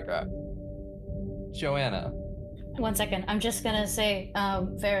 Okay. Joanna. 1 second. I'm just gonna say,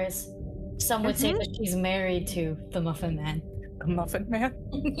 Ferris. Some would say that she's married to the Muffin Man. The Muffin Man?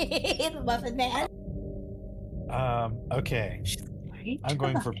 The Muffin Man. Okay. I'm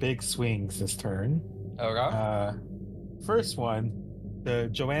going for big swings this turn. Okay. First one, the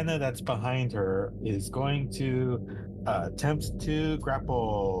Joanna that's behind her is going to attempt to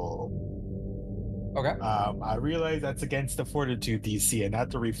grapple. Okay. I realize that's against the Fortitude DC and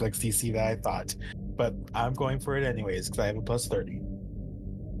not the Reflex DC that I thought, but I'm going for it anyways because I have a +30.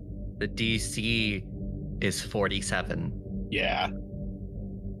 The DC is 47. Yeah.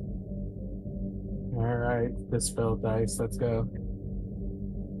 All right, dispel dice. Let's go.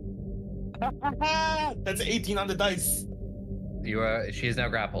 That's 18 on the dice. She is now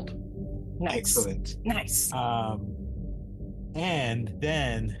grappled. Nice. Excellent. Nice. And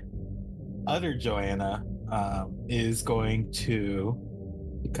then other Joanna is going to,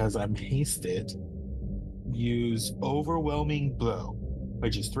 because I'm hasted, use Overwhelming Blow,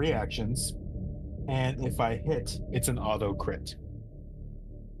 which is 3 actions. And if I hit, it's an auto crit.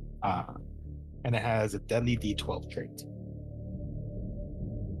 And it has a deadly D12 trait.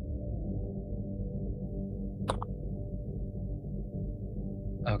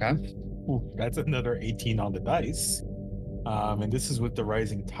 Okay. Ooh, that's another 18 on the dice. And this is with the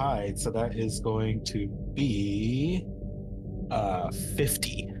Rising Tide, so that is going to be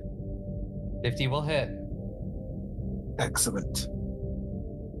 50. 50 will hit. Excellent.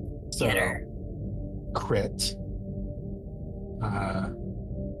 So, crit.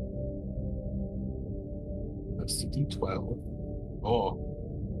 Let's see, D12.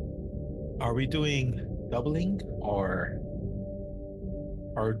 Oh. Are we doing doubling or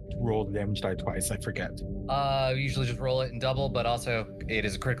roll the damage die twice? I forget. We usually just roll it in double, but also it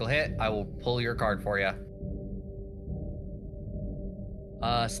is a critical hit. I will pull your card for you.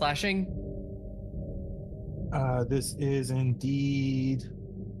 Slashing. This is indeed.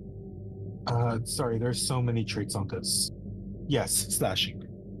 Sorry, there's so many traits on this. Yes, slashing.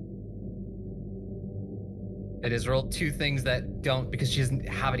 It is rolled 2 things that don't, because she doesn't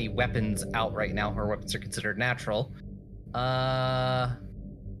have any weapons out right now. Her weapons are considered natural.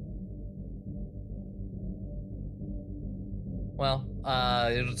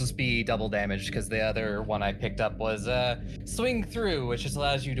 It'll just be double damage because the other one I picked up was swing through, which just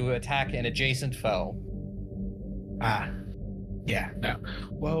allows you to attack an adjacent foe. Yeah, no.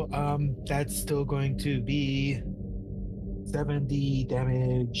 Well, that's still going to be 70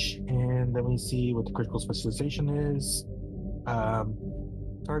 damage, and let me see what the critical specialization is.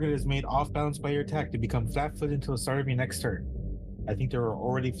 Target is made off balance by your attack to become flat-footed until the start of your next turn. I think they were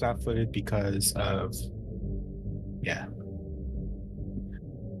already flat-footed because of... Yeah.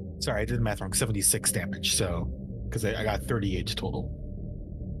 Sorry, I did the math wrong. 76 damage, so... Because I got 38 total.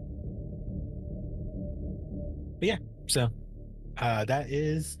 But yeah, so... that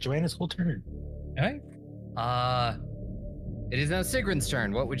is Joanna's whole turn. All right. It is now Sigrun's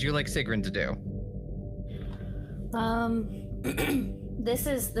turn. What would you like Sigrun to do? This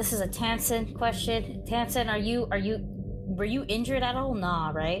is a Tamsin question. Tamsin, were you injured at all? Nah,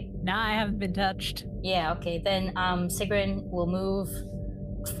 right? Nah, I haven't been touched. Yeah, okay. Then Sigrun will move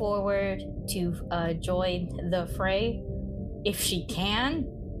forward to join the fray if she can.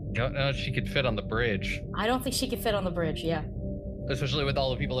 No, she could fit on the bridge. I don't think she could fit on the bridge, yeah. Especially with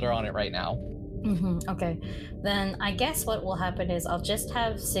all the people that are on it right now. Okay. Then I guess what will happen is I'll just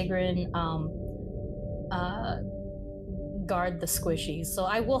have Sigrun guard the squishies. So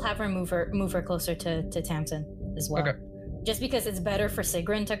I will have her move her closer to Tamsin as well. Okay. Just because it's better for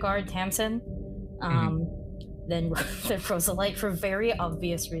Sigrun to guard Tamsin than Rosalite for very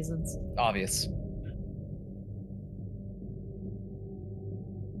obvious reasons. Obvious.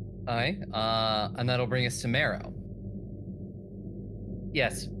 Alright, and that'll bring us to Marrow.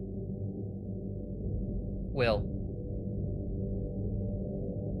 Yes. Will.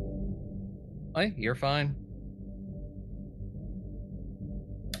 Hey, you're fine.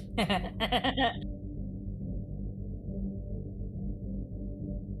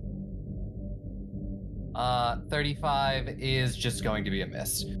 35 is just going to be a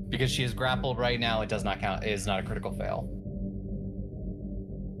miss. Because she is grappled right now, it does not count. It is not a critical fail.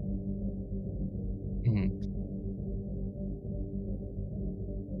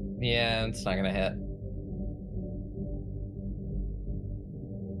 Yeah, it's not gonna hit.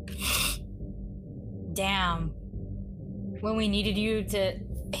 Damn. When we needed you to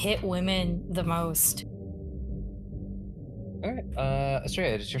hit women the most. Alright,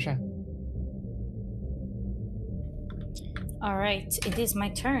 Astraea, it's your turn. Alright, it is my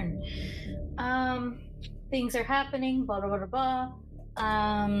turn. Things are happening, blah blah blah blah.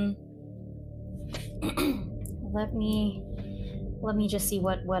 Let me just see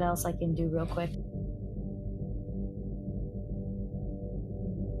what else I can do real quick.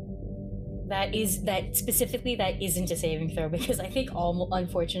 That isn't a saving throw because I think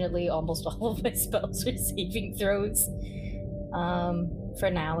unfortunately almost all of my spells are saving throws. For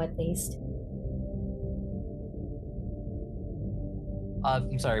now at least.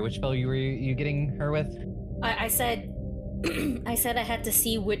 I'm sorry, which spell were you getting her with? I said I had to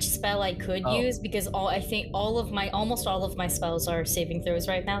see which spell I could use because almost all of my spells are saving throws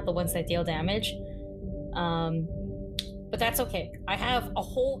right now, the ones that deal damage. But that's okay. I have a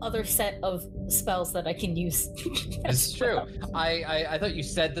whole other set of spells that I can use. It's true. I thought you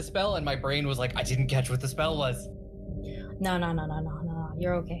said the spell and my brain was like, I didn't catch what the spell was. No.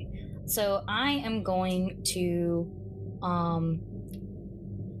 You're okay. So I am going to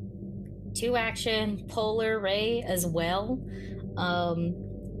 2-action Polar Ray as well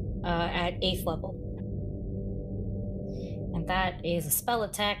at 8th level. And that is a spell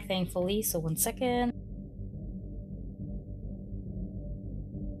attack, thankfully, so 1 second.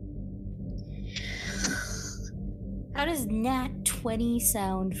 How does Nat 20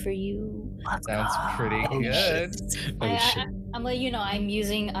 sound for you? Sounds pretty good. I'm letting you know I'm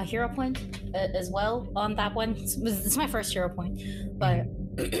using a hero point as well on that one. It's my first hero point, but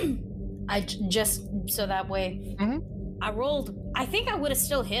I just so that way I rolled. I think I would have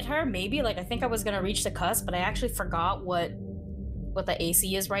still hit her, maybe. Like I think I was gonna reach the cusp, but I actually forgot what the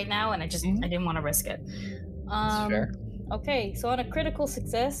AC is right now, and I didn't want to risk it. That's fair. Okay, so on a critical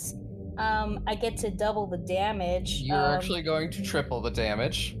success, I get to double the damage. You're actually going to triple the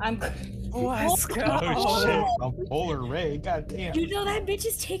damage. Let's go. Oh shit! A Polar Ray, goddamn. You know that bitch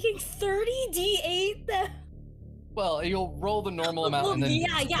is taking 30 d8. Well, you'll roll the normal amount and then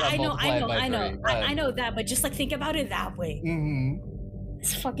I know that, but just like think about it that way.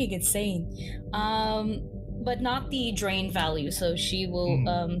 It's fucking insane. But not the drain value, so she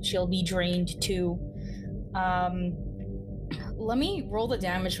will she'll be drained too. Let me roll the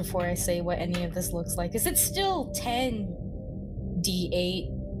damage before I say what any of this looks like. Is it still 10 d8?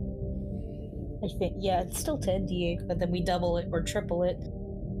 I think, yeah, it's still 10d8, but then we double it or triple it.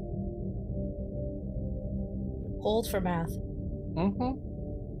 Hold for math. Mm-hmm.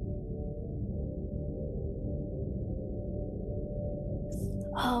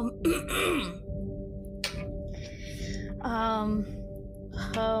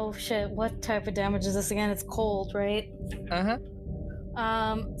 Oh shit, what type of damage is this again? It's cold, right? Uh-huh.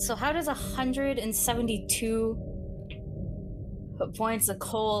 So how does 172 points of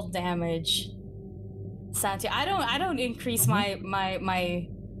cold damage sound to you? I don't increase my my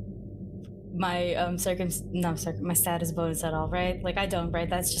status bonus at all, right? Like I don't, right?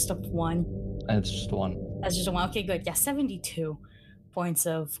 That's just a 1. It's just 1. That's just a 1. Okay, good. Yeah, 72 points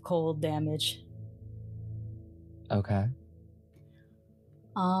of cold damage. Okay.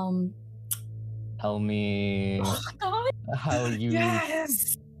 Tell me God. how you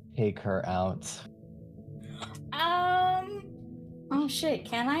Yes! take her out. Oh shit,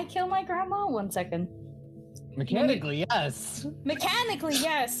 can I kill my grandma? 1 second. Mechanically, yes. Mechanically,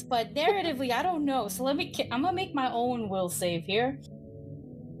 yes, but narratively, I don't know. So I'm gonna make my own will save here.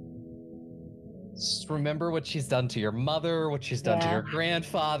 Just remember what she's done to your mother, what she's done to Yeah. your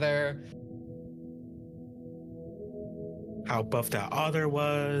grandfather. How buff that otter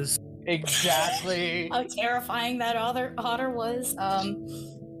was. Exactly. How terrifying that otter was.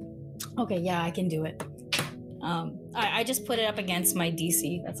 Okay, yeah, I can do it. I just put it up against my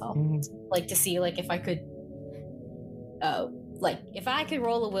DC. That's all. Like to see like if I could, if I could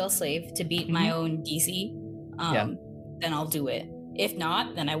roll a will save to beat my own DC, then I'll do it. If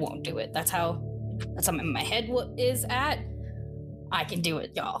not, then I won't do it. That's how my head is at. I can do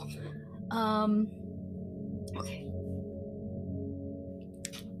it, y'all. Okay.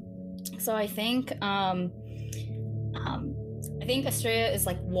 So I think Astraea is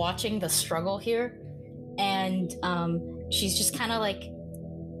like watching the struggle here, and she's just kind of like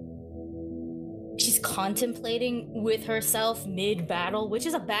she's contemplating with herself mid-battle, which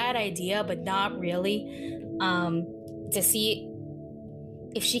is a bad idea, but not really, to see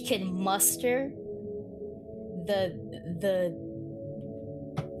if she can muster the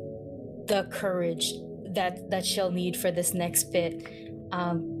courage that she'll need for this next bit,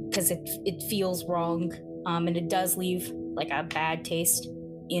 because it feels wrong, and it does leave like a bad taste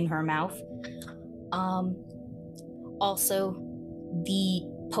in her mouth. Also, the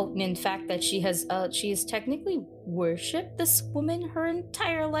potent fact that she has technically worshipped this woman her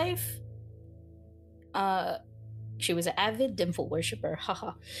entire life. She was an avid Dyhnpol worshiper,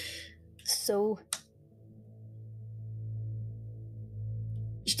 haha. So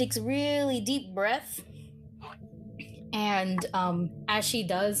she takes a really deep breath, and as she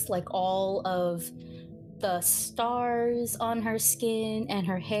does, like all of the stars on her skin and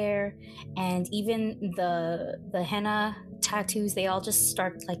her hair, and even the henna tattoos, they all just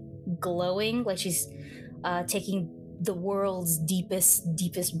start like glowing, like she's taking the world's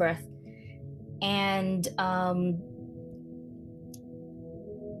deepest breath. And how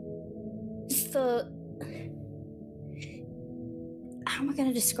am I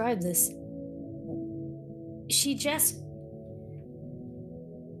gonna describe this? She just,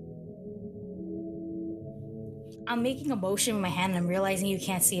 I'm making a motion with my hand and I'm realizing you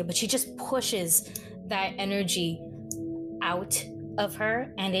can't see it, but she just pushes that energy out of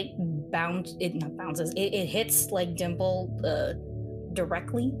her, and it hits like Dyhnpol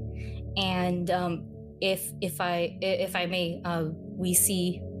directly. And if I may, we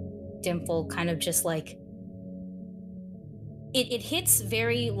see Dyhnpol kind of just like it hits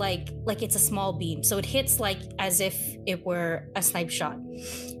very like it's a small beam, so it hits like as if it were a snipe shot.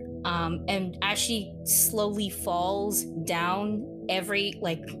 And as she slowly falls down, every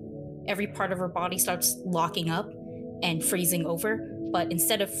part of her body starts locking up and freezing over. But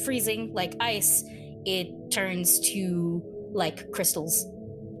instead of freezing like ice, it turns to like crystals,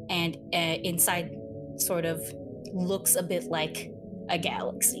 and inside sort of looks a bit like a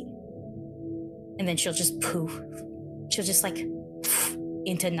galaxy. And then she'll just poof. She'll just like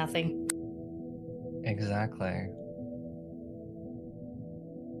into nothing. Exactly.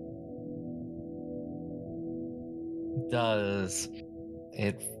 Does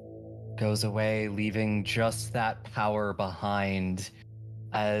it goes away, leaving just that power behind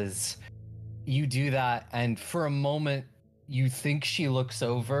as you do that, and for a moment you think she looks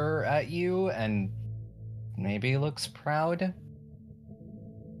over at you and maybe looks proud.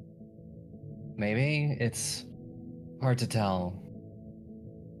 Maybe, it's hard to tell.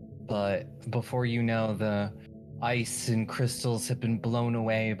 But before you know, the ice and crystals have been blown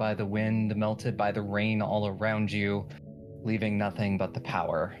away by the wind, melted by the rain all around you, leaving nothing but the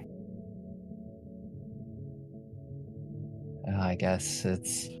power. I guess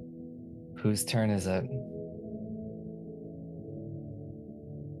it's Whose turn is it?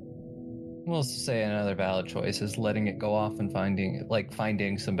 We'll say another valid choice is letting it go off and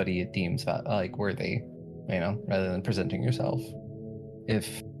finding somebody it deems worthy, rather than presenting yourself.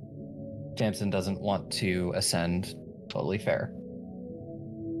 If Tamsin doesn't want to ascend, totally fair.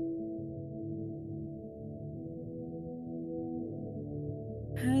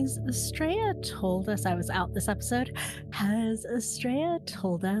 Has Astraea told us, I was out this episode, has Astraea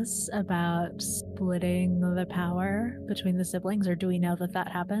told us about splitting the power between the siblings, or do we know that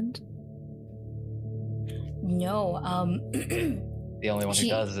happened? No. The only one who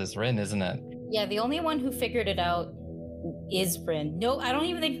does is Rin, isn't it? Yeah, the only one who figured it out is Rin. No, I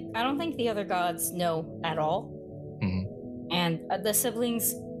don't think the other gods know at all. Mm-hmm. And the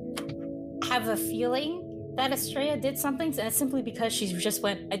siblings have a feeling that Astraea did something, and it's simply because she just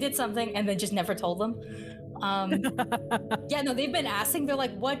went, I did something, and then just never told them. Yeah, no, they've been asking. They're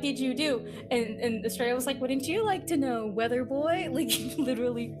like, what did you do? And Astraea was like, wouldn't you like to know, weather boy? Like,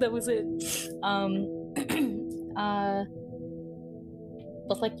 literally, that was it.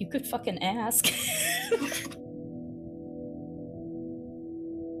 But like, you could fucking ask.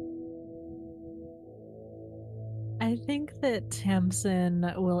 I think that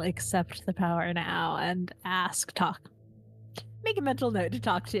Tamsin will accept the power now and make a mental note to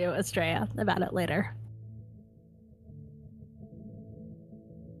talk to Astraea about it later.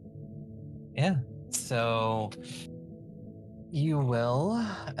 Yeah, so you will,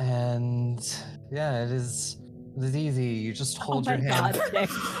 and yeah, it is easy. You just hold your hand. God, Nick.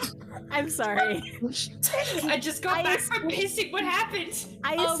 I'm sorry. I just got back from pissing. What happened?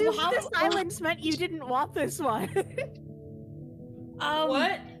 I assumed the silence meant you didn't want this one.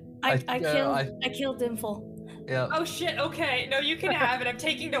 What? I killed Dyhnpol. Yeah. Oh shit, okay. No, you can have it. I'm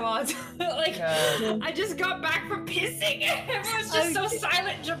taking no odds. I just got back from pissing. Everyone's just so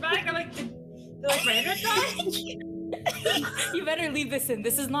silent and dramatic. I'm like, did my internet die? You better leave this in.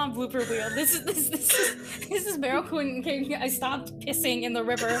 This is not blooper reel. This is Marrow King. I stopped pissing in the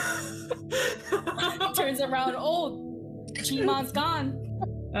river. Turns around. Oh, G-Mon's gone.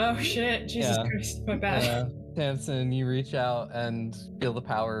 Oh shit! Jesus Christ, my bad. Tamsin, you reach out and feel the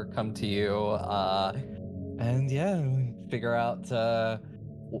power come to you, and figure out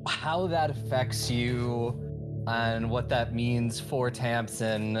how that affects you and what that means for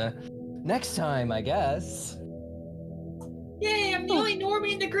Tamsin next time, I guess. Yay, I'm the only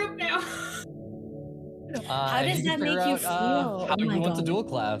normie in the group now. How does that make you feel? How you want to dual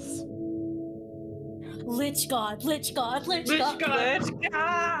class? Lich God. This is so cool.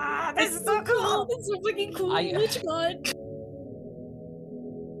 This is so freaking cool. Lich God.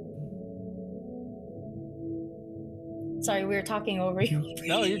 Sorry, we were talking over you.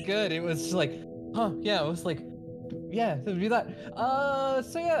 No, you're good. It was just like, it was like, so do that.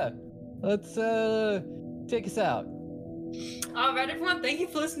 Let's take us out. All right, everyone, thank you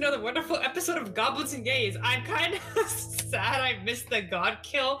for listening to the wonderful episode of Goblins and Gays. I'm kind of sad I missed the god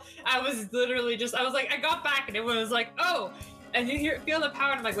kill. I was like, I got back and everyone was like, oh, and you feel the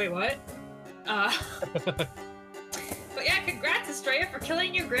power, and I'm like, wait, what? But yeah, congrats, Astraea, for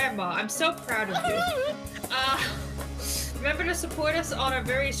killing your grandma. I'm so proud of you. Remember to support us on our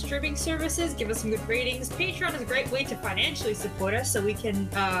various streaming services. Give us some good ratings. Patreon is a great way to financially support us so we can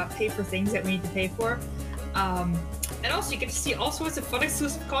pay for things that we need to pay for. And also, you get to see all sorts of fun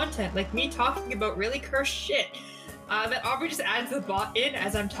exclusive content, like me talking about really cursed shit that Aubrey just adds the bot in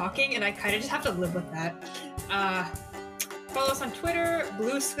as I'm talking, and I kind of just have to live with that. Follow us on Twitter,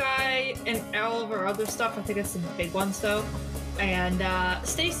 Blue Sky, and all of our other stuff. I think that's the big ones, though. And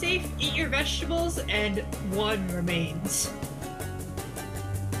stay safe, eat your vegetables, and one remains.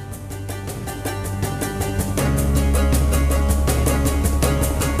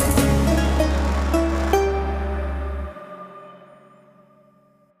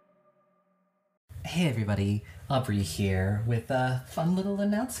 Hey everybody, Aubrey here with a fun little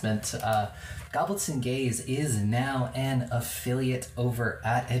announcement. Goblets and Gays is now an affiliate over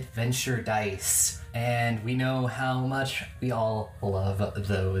at Adventure Dice, and we know how much we all love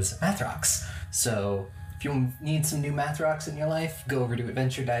those math rocks. So if you need some new math rocks in your life, go over to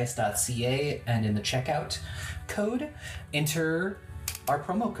adventuredice.ca, and in the checkout code, enter our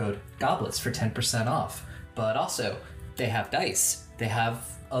promo code GOBLETS for 10% off. But also, they have dice. They have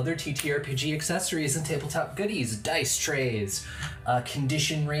other TTRPG accessories and tabletop goodies, dice trays,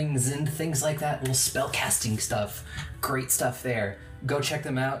 condition rings, and things like that, little spell casting stuff. Great stuff there. Go check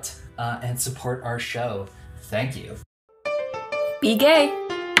them out and support our show. Thank you. Be gay.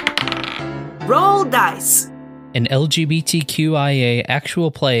 Roll dice. An LGBTQIA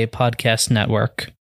actual play podcast network.